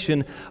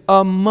generation,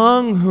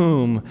 among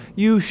whom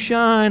you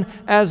shine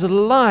as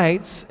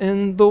lights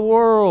in the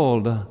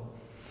world.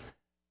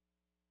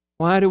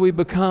 Why do we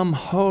become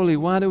holy?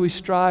 Why do we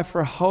strive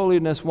for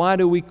holiness? Why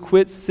do we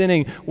quit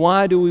sinning?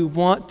 Why do we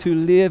want to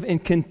live in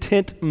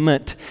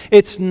contentment?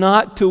 It's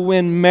not to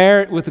win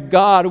merit with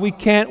God. We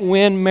can't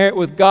win merit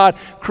with God.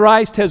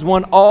 Christ has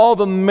won all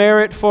the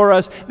merit for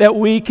us that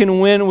we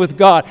can win with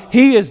God.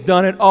 He has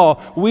done it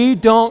all. We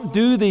don't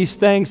do these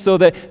things so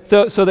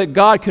that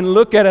God can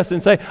look at us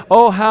and say,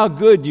 "Oh, how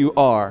good you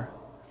are."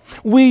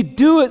 We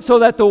do it so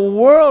that the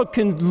world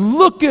can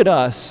look at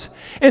us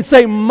and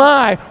say,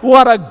 "My,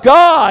 what a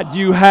God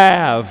you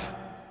have."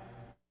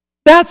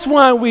 That's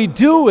why we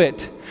do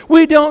it.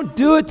 We don't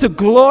do it to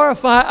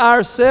glorify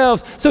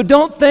ourselves. So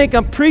don't think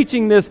I'm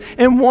preaching this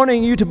and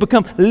wanting you to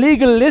become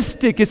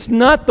legalistic. It's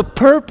not the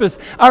purpose.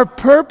 Our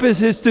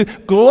purpose is to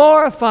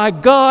glorify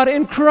God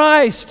in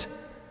Christ.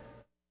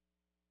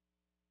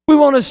 We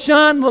want to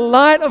shine the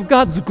light of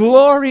God's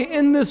glory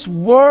in this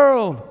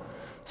world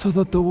so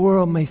that the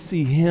world may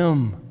see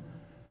Him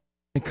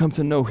and come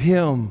to know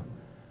Him,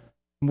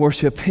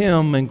 worship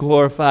Him and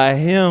glorify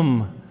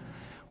Him.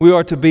 We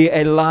are to be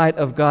a light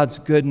of God's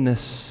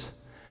goodness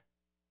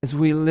as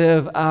we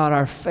live out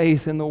our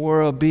faith in the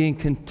world, being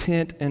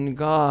content in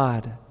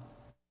God,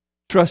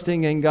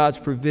 trusting in God's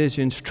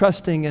provisions,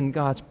 trusting in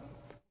God's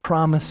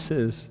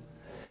promises.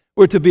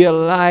 We're to be a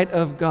light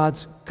of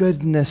God's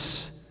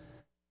goodness.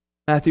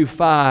 Matthew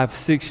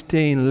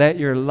 5:16, let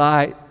your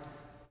light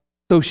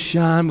so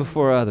shine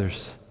before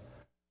others,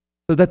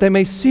 so that they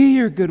may see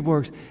your good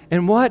works.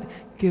 And what?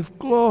 Give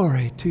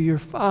glory to your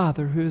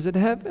Father who is in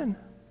heaven.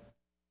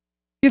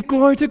 Give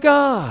glory to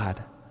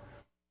God.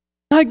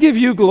 Not give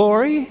you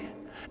glory,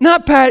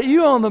 not pat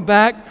you on the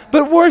back,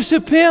 but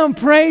worship Him,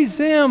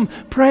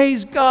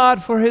 praise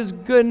God for His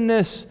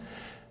goodness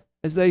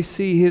as they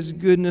see His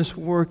goodness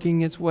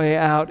working its way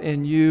out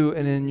in you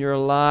and in your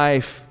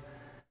life.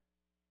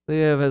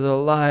 Live as a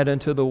light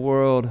unto the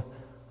world,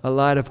 a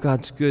light of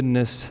God's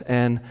goodness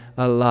and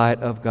a light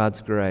of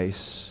God's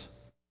grace.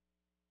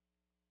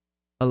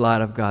 A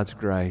light of God's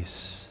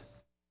grace.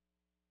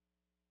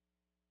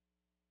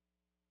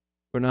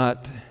 We're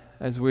not,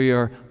 as we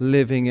are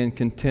living in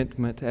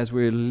contentment, as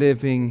we're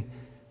living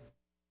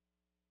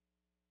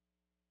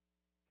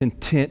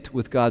content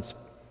with what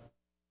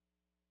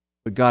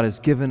God has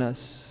given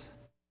us,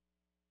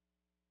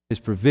 His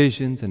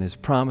provisions and His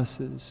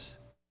promises.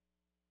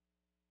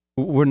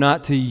 We're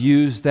not to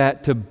use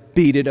that to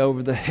beat it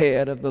over the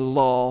head of the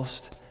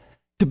lost,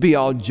 to be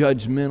all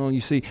judgmental.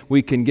 You see,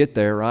 we can get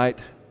there, right?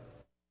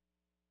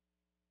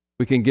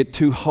 We can get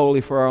too holy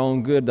for our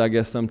own good, I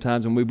guess,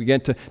 sometimes, and we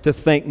begin to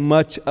think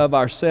much of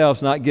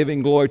ourselves, not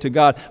giving glory to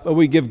God, but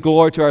we give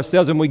glory to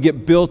ourselves, and we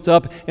get built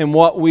up in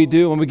what we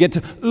do, and we get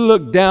to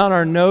look down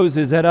our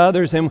noses at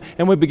others, and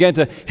we begin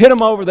to hit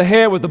them over the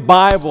head with the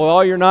Bible.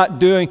 Oh, you're not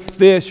doing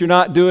this, you're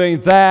not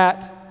doing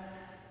that.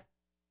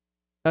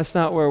 That's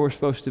not where we're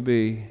supposed to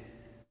be.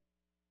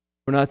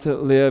 We're not to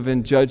live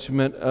in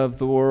judgment of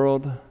the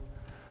world.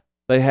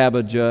 They have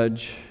a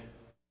judge.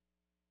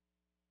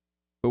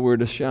 But we're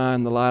to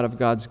shine the light of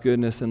God's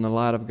goodness and the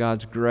light of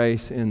God's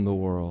grace in the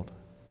world.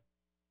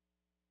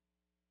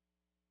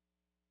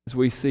 As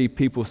we see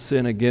people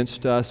sin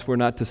against us, we're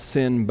not to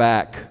sin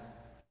back.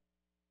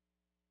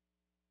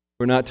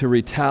 We're not to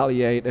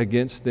retaliate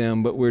against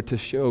them, but we're to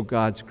show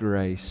God's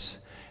grace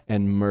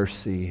and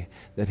mercy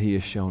that He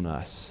has shown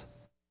us.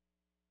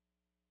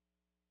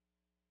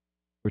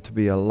 We're to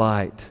be a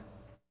light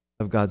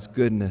of God's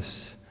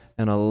goodness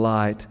and a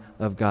light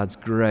of God's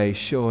grace,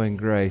 showing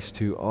grace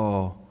to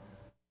all.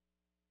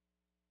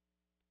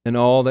 In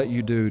all that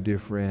you do, dear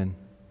friend,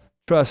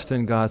 trust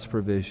in God's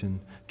provision.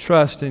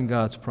 Trust in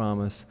God's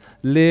promise.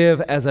 Live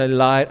as a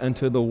light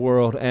unto the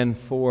world. And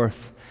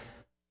fourth,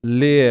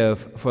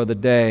 live for the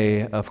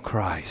day of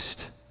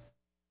Christ.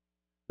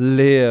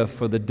 Live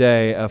for the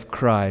day of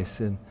Christ.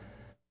 And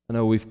I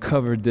know we've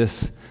covered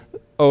this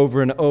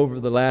over and over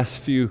the last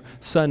few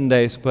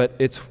Sundays, but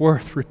it's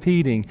worth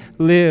repeating.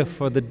 Live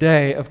for the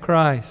day of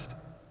Christ.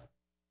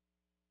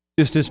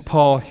 Just as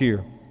Paul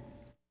here.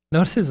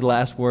 Notice his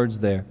last words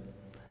there.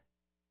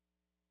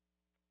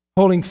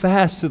 Holding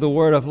fast to the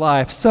word of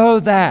life, so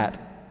that,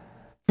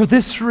 for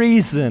this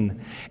reason,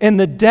 in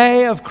the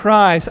day of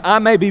Christ, I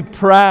may be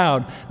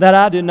proud that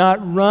I did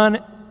not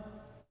run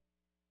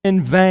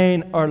in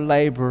vain or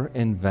labor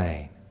in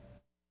vain.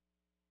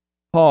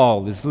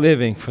 Paul is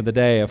living for the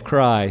day of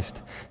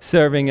Christ,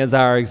 serving as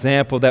our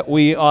example that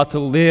we ought to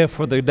live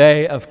for the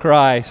day of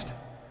Christ.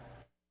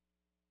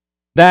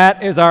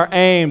 That is our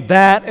aim.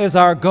 That is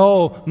our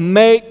goal.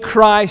 Make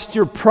Christ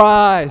your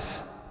prize.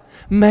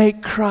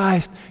 Make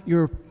Christ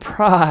your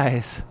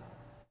prize,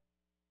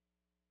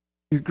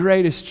 your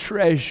greatest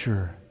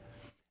treasure,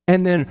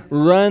 and then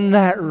run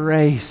that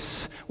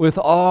race with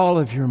all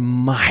of your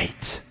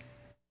might.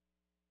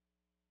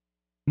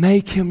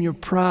 Make Him your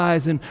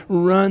prize and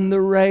run the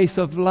race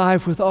of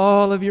life with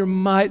all of your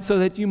might so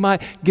that you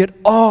might get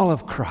all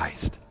of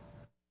Christ.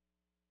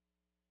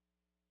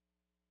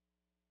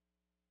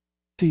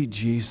 See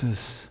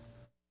Jesus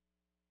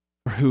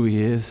for who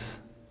He is.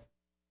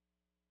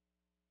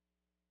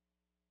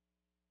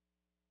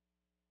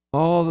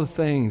 All the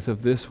things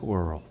of this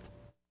world,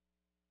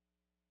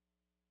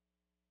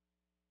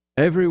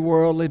 every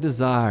worldly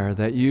desire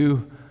that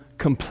you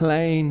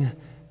complain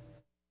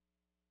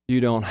you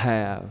don't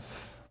have,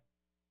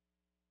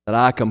 that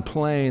I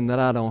complain that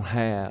I don't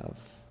have,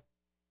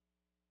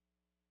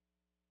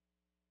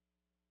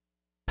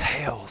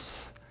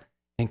 pales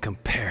in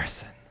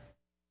comparison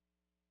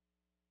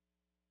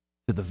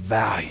to the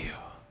value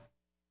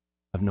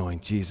of knowing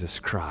Jesus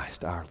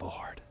Christ our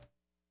Lord.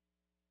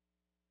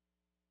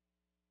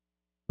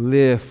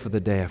 Live for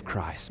the day of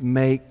Christ.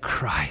 Make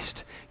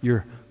Christ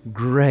your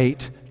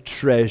great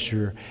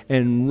treasure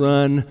and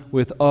run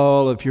with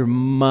all of your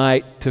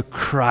might to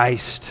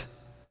Christ.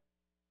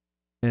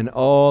 And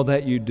all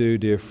that you do,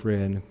 dear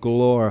friend,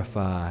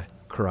 glorify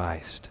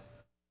Christ.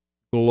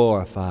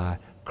 Glorify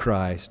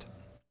Christ.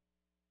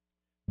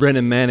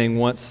 Brennan Manning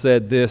once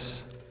said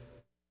this: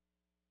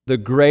 The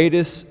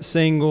greatest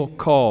single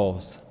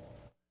cause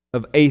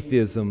of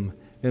atheism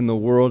in the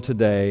world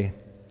today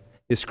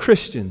is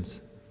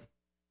Christians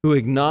who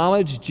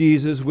acknowledge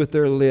Jesus with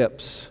their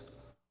lips,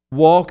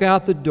 walk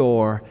out the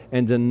door,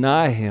 and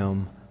deny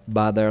Him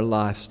by their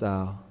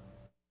lifestyle.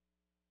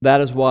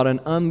 That is what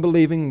an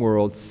unbelieving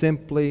world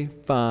simply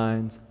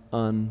finds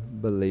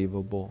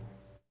unbelievable.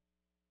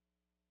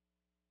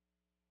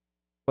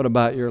 What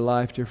about your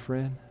life, dear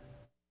friend?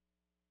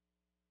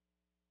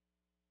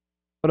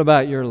 What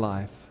about your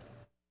life?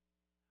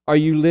 Are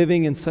you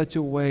living in such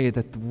a way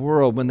that the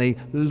world, when they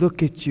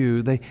look at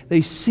you,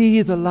 they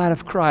see the light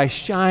of Christ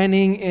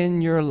shining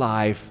in your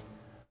life?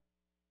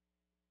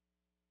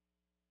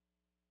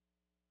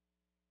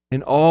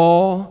 In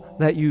all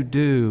that you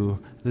do,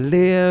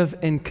 live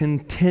in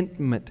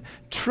contentment,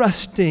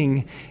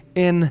 trusting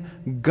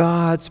in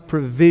God's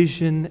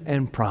provision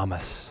and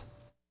promise.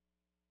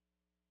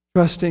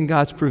 Trust in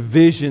God's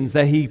provisions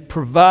that He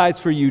provides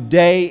for you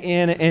day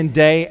in and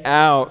day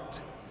out.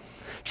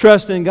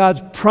 Trust in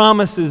God's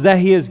promises that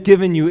He has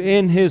given you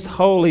in His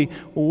holy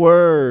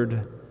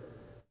word.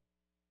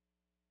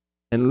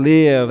 And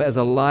live as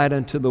a light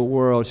unto the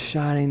world,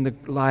 shining the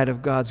light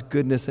of God's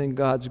goodness and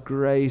God's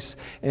grace,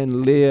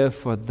 and live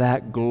for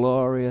that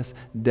glorious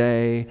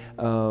day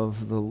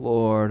of the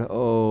Lord.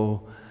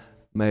 Oh,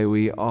 may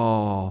we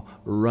all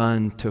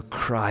run to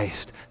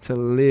Christ to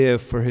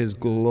live for His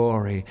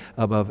glory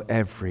above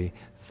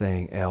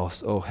everything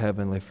else. Oh,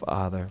 Heavenly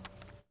Father,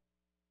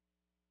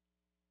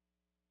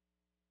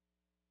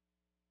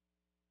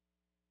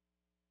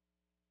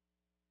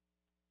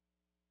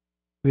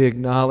 we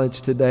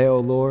acknowledge today, O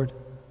Lord,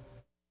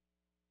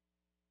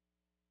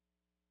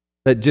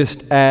 that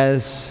just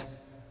as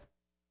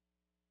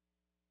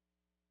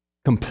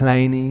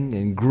complaining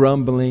and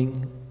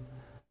grumbling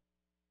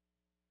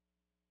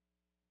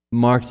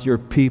marked your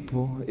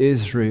people,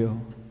 Israel,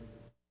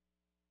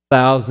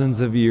 thousands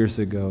of years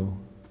ago,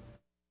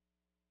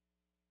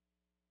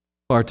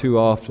 far too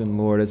often,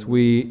 Lord, as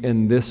we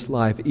in this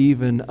life,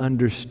 even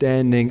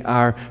understanding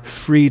our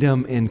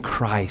freedom in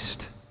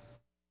Christ,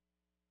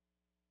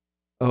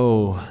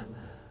 oh,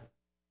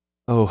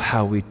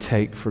 how we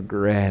take for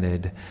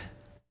granted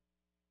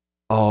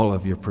all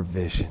of your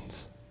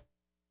provisions.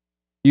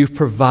 You've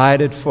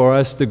provided for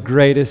us the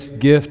greatest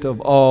gift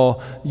of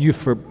all. You've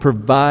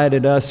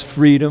provided us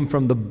freedom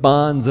from the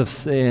bonds of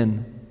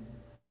sin.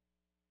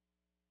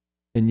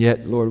 And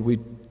yet, Lord, we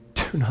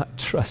do not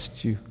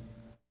trust you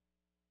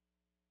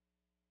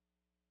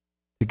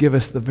to give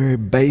us the very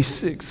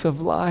basics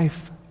of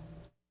life.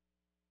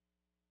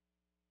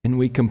 And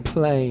we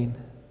complain.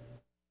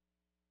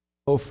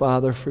 Oh,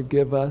 Father,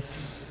 forgive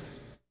us.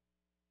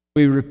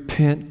 We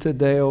repent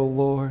today, oh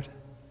Lord.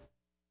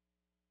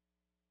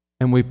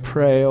 And we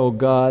pray, oh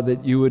God,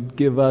 that you would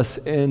give us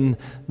in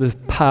the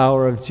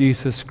power of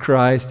Jesus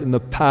Christ and the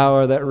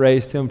power that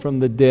raised Him from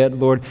the dead,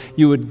 Lord,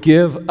 you would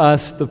give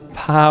us the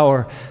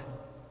power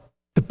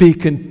to be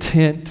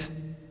content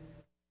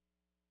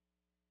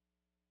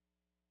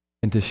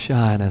and to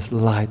shine as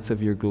lights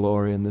of your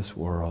glory in this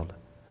world,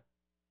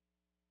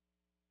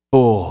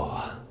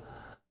 full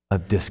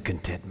of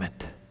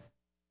discontentment.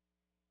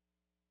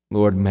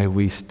 Lord, may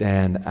we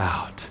stand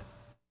out.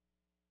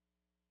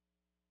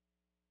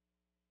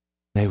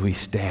 May we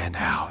stand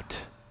out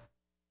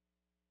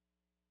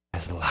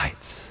as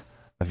lights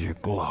of your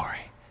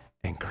glory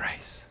and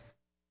grace.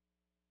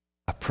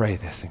 I pray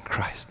this in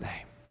Christ's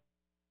name.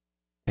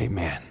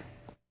 Amen.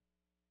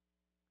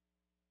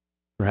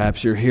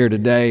 Perhaps you're here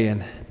today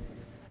and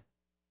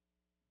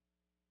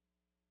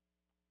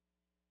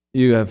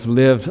you have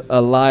lived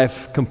a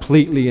life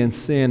completely in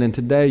sin, and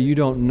today you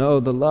don't know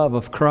the love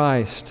of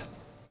Christ.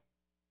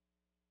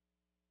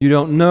 You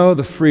don't know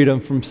the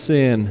freedom from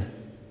sin.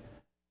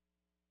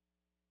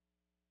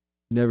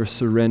 Never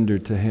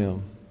surrendered to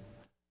Him.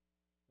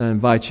 I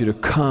invite you to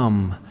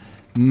come,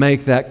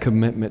 make that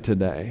commitment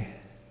today.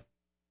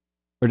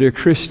 Or dear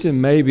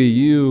Christian, maybe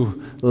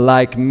you,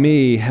 like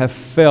me, have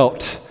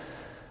felt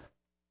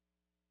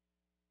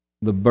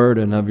the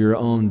burden of your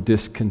own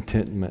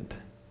discontentment.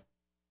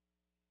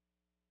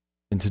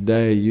 And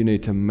today you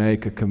need to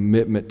make a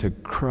commitment to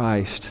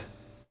Christ,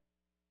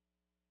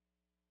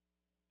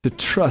 to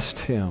trust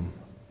Him.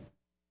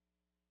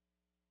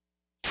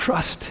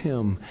 Trust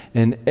Him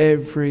in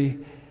every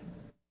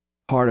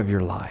part of your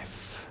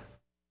life.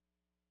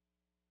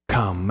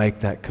 Come,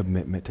 make that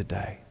commitment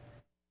today,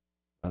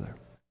 brother.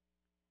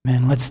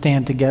 Amen. Let's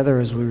stand together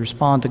as we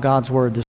respond to God's word.